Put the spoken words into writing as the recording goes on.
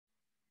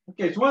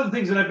Okay, so one of the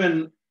things that I've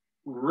been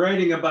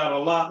writing about a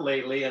lot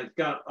lately, and it's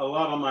got a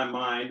lot on my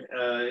mind,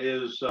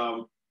 is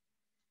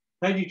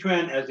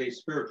Taijiquan as a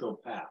spiritual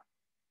path,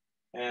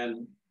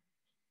 and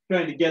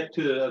trying to get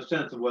to a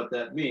sense of what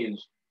that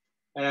means.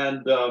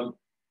 And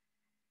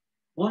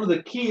one of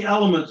the key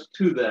elements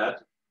to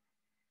that,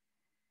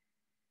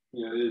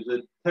 is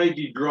that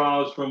Taiji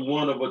draws from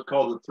one of what's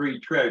called the three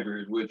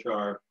treasures, which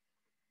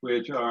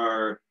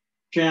are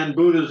Chan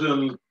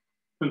Buddhism,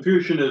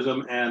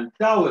 Confucianism, and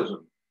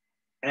Taoism.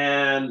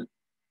 And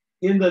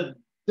in the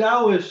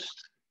Daoist,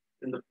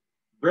 in the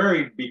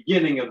very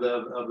beginning of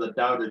the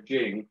Tao Te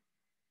Ching,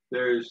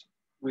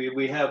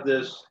 we have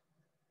this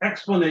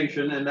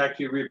explanation, and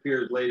actually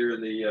reappears later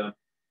in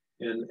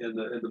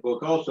the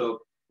book also.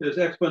 This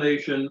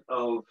explanation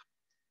of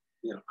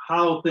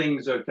how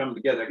things are come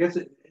together. I guess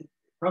it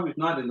probably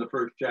not in the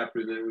first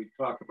chapter that we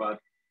talk about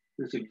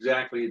this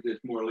exactly. This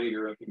more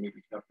later. I think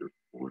maybe chapter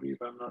 40,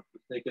 if I'm not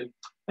mistaken.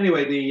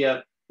 Anyway,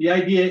 the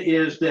idea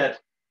is that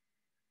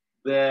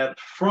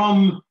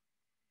from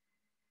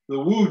the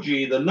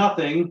Wuji, the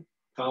nothing,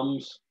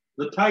 comes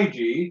the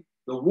Taiji,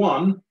 the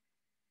one.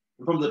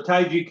 And from the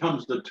Taiji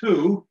comes the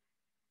two,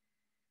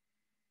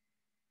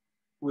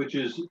 which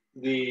is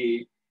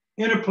the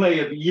interplay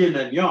of yin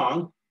and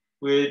yang,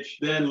 which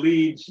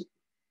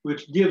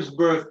gives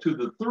birth to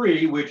the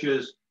three, which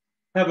is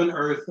heaven,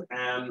 earth,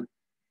 and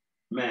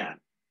man.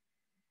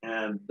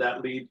 And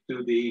that leads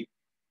to the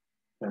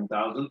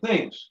 10,000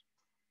 things.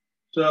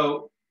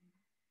 So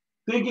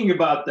thinking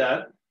about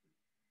that,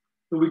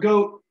 so we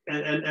go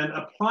and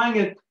applying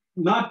it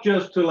not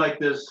just to like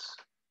this,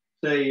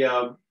 say,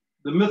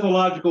 the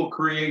mythological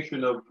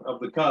creation of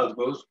the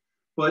cosmos,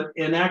 but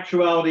in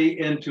actuality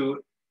into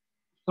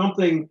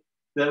something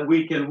that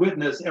we can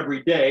witness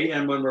every day.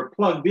 And when we're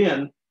plugged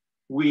in,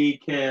 we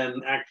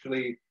can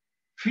actually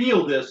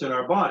feel this in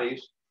our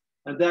bodies.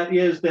 And that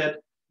is that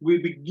we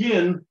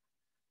begin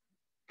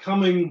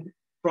coming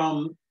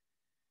from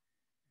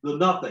the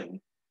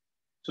nothing.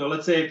 So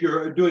let's say if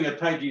you're doing a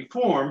Taiji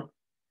form,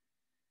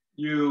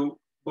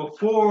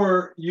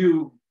 before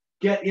you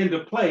get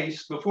into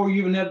place, before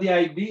you even have the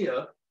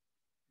idea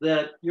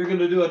that you're going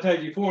to do a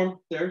Taiji form,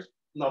 there's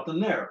nothing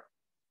there.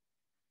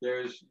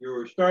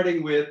 You're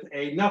starting with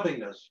a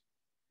nothingness,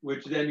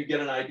 which then you get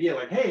an idea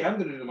like, hey, I'm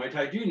going to do my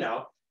Taiji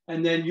now.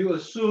 And then you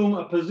assume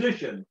a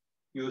position,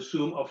 you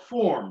assume a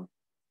form.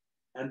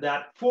 And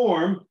that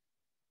form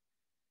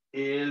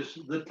is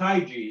the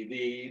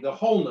Taiji, the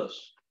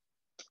wholeness.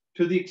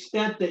 To the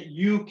extent that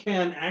you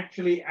can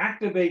actually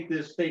activate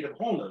this state of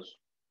wholeness,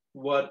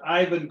 what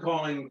I've been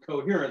calling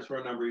coherence for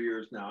a number of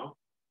years now,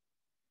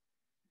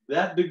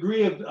 that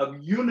degree of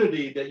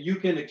unity that you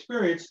can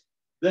experience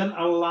then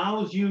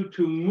allows you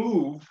to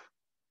move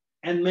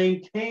and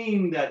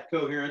maintain that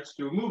coherence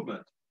through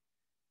movement.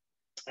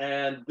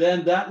 And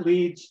then that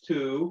leads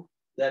to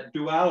that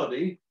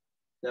duality,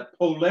 that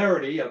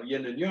polarity of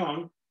yin and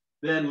yang,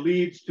 then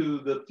leads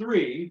to the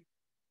three,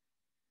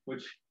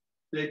 which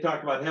they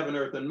talk about heaven,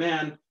 earth, and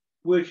man,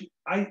 which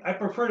I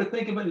prefer to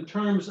think of it in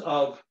terms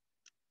of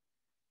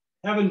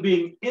heaven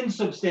being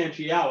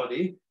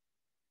insubstantiality,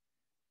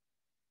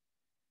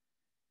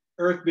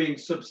 earth being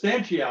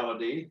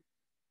substantiality,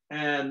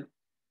 and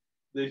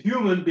the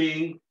human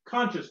being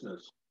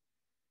consciousness.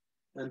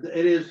 And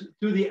it is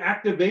through the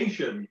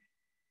activation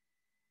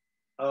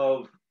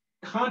of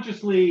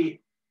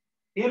consciously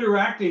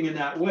interacting in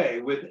that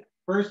way, with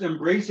first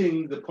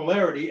embracing the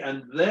polarity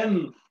and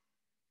then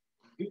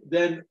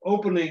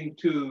opening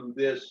to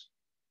this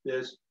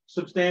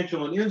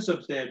substantial and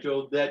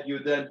insubstantial, that you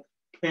then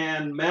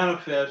can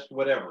manifest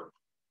whatever.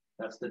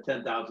 That's the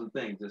 10,000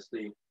 things. It's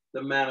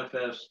the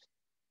manifest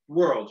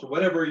world. So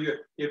whatever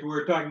if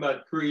we're talking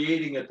about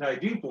creating a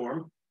Taiji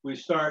form, we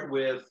start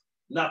with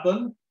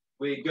nothing.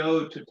 We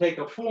go to take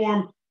a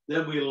form,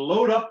 then we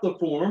load up the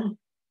form,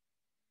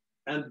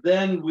 and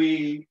then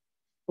we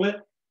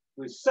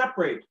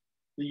separate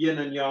the yin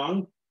and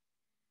yang,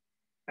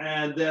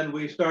 and then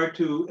we start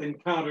to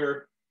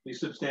encounter the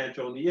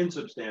substantial and the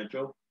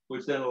insubstantial,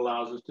 which then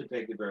allows us to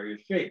take the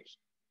various shapes.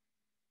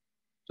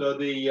 So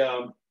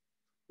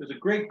there's a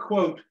great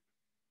quote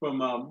from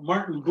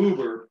Martin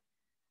Buber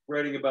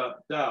writing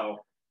about Tao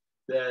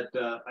that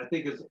I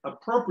think is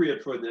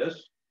appropriate for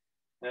this,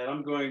 and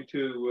I'm going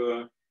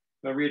to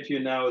read to you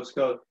now.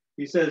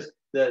 He says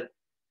that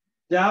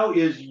Tao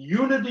is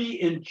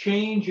unity in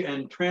change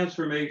and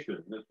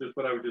transformation. That's just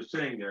what I was just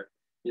saying there.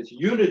 It's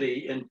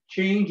unity in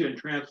change and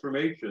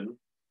transformation.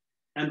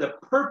 And the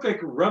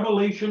perfect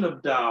revelation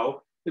of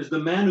Tao is the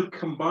man who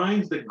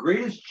combines the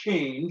greatest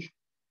change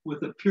with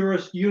the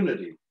purest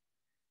unity.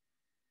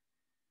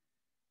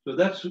 So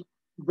that's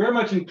very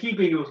much in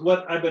keeping with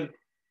what I've been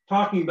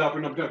talking about for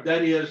a number of times.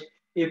 That is,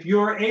 if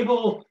you're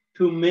able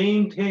to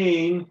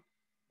maintain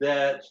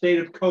that state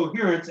of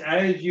coherence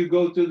as you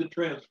go through the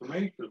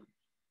transformation,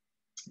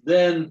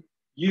 then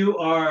you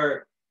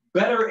are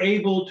better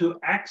able to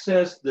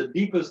access the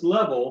deepest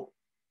level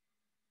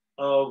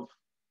of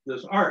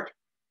this art,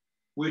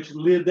 which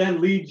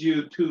then leads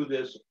you to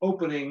this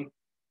opening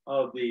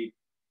of the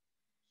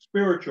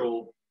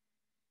spiritual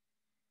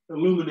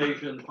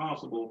illumination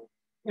possible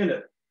in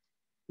it.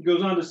 He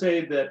goes on to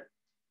say that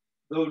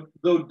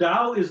though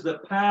Tao is the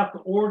path,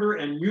 order,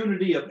 and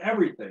unity of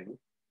everything,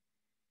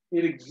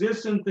 it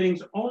exists in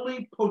things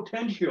only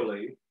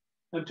potentially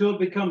until it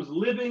becomes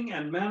living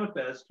and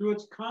manifest through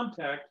its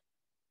contact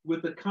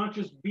with the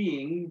conscious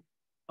being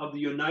of the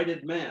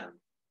united man.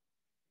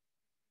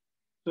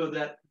 So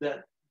that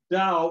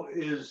Tao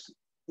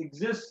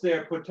exists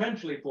there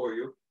potentially for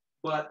you,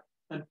 but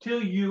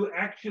until you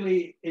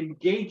actually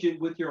engage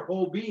it with your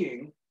whole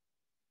being,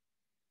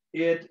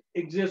 it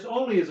exists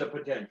only as a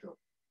potential.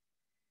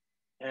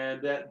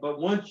 And but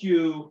once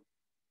you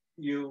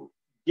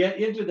get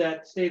into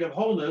that state of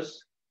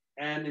wholeness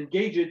and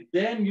engage it,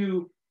 then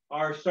you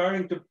are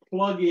starting to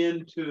plug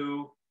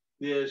into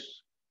the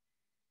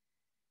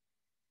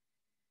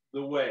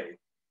way,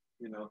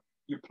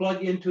 you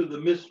plug into the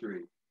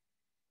mystery.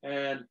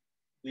 And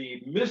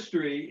the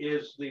mystery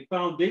is the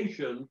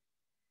foundation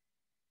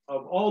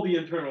of all the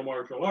internal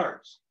martial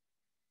arts.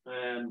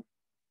 And,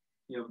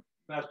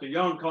 Master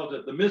Yang calls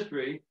it the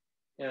mystery.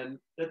 And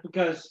that's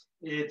because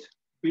it's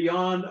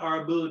beyond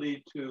our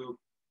ability to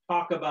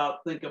talk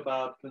about, think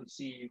about,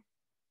 conceive.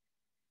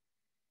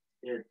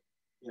 It,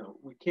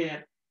 we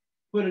can't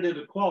put it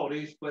into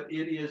qualities, but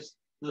it is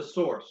the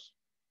source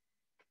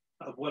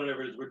of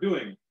whatever it is we're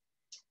doing.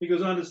 He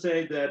goes on to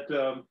say that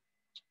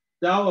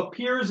Tao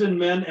appears in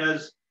men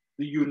as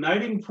the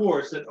uniting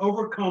force that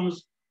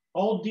overcomes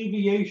all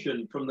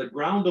deviation from the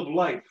ground of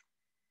life,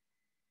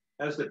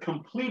 as the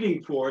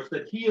completing force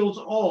that heals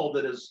all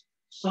that is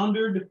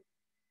sundered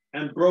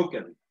and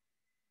broken.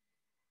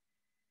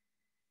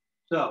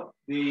 So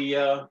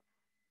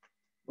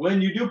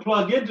when you do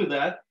plug into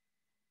that,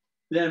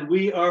 then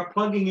we are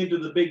plugging into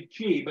the big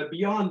chi. But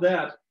beyond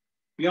that,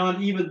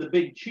 beyond even the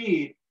big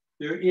chi,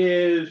 there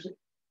is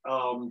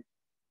an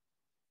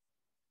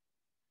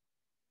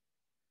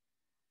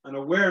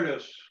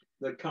awareness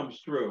that comes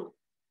through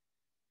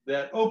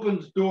that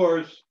opens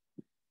doors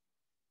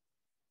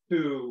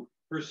to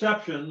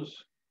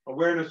perceptions,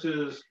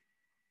 awarenesses,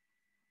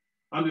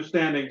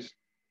 understandings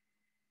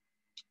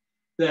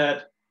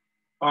that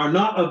are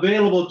not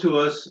available to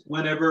us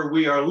whenever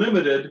we are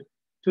limited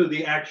to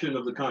the action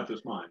of the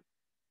conscious mind.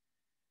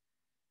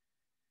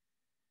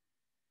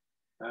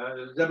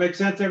 Does that make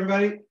sense,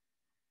 everybody?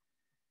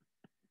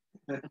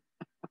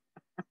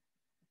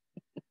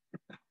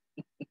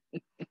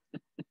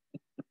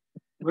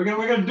 We're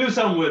gonna do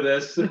something with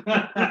this.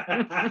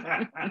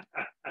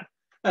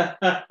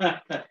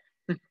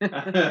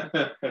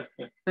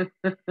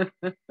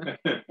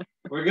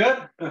 We're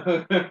good?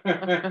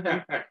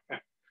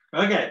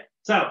 Okay,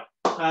 so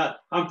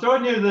I'm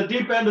throwing you to the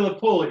deep end of the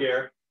pool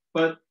here,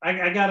 but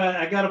I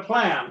got a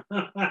plan.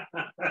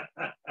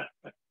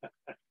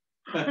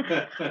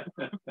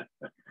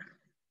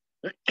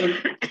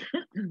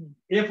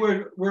 If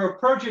we're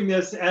approaching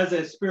this as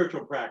a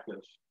spiritual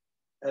practice,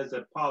 as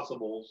a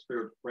possible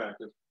spiritual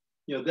practice,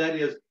 that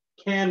is,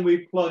 can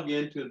we plug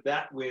into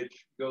that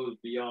which goes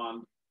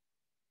beyond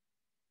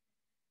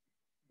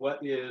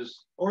what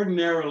is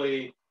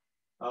ordinarily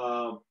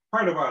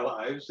part of our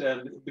lives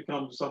and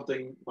becomes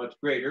something much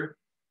greater,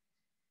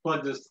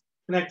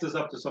 connects us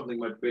up to something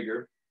much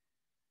bigger.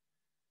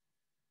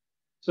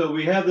 So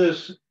we have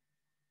this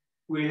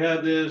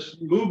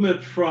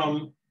movement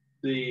from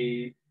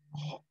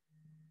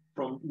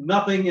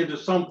nothing into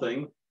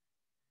something,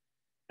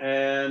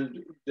 and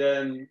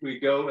then we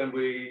go and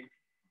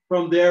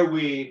from there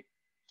we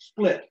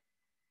split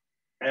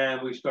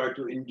and we start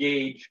to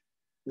engage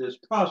this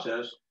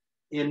process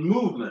in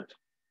movement.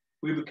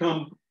 We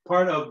become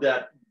part of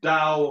that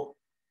Tao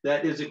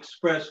that is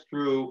expressed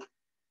through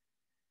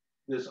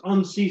this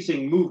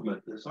unceasing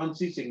movement, this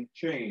unceasing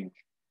change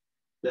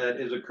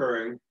that is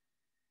occurring.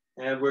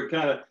 And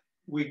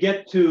we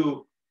get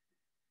to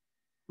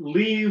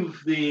leave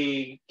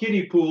the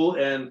kiddie pool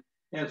and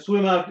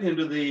swim out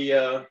into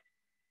the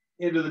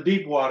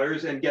deep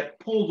waters and get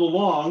pulled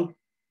along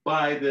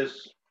by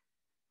this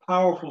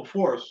powerful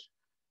force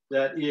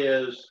that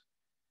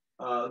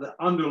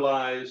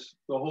underlies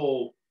the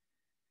whole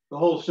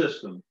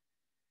system.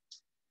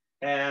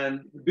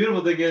 And the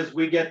beautiful thing is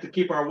we get to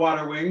keep our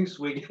water wings.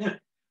 We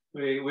get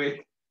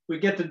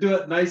to do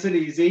it nice and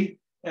easy,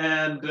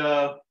 and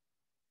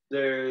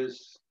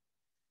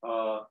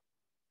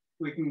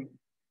we can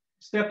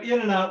step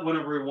in and out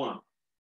whenever we want.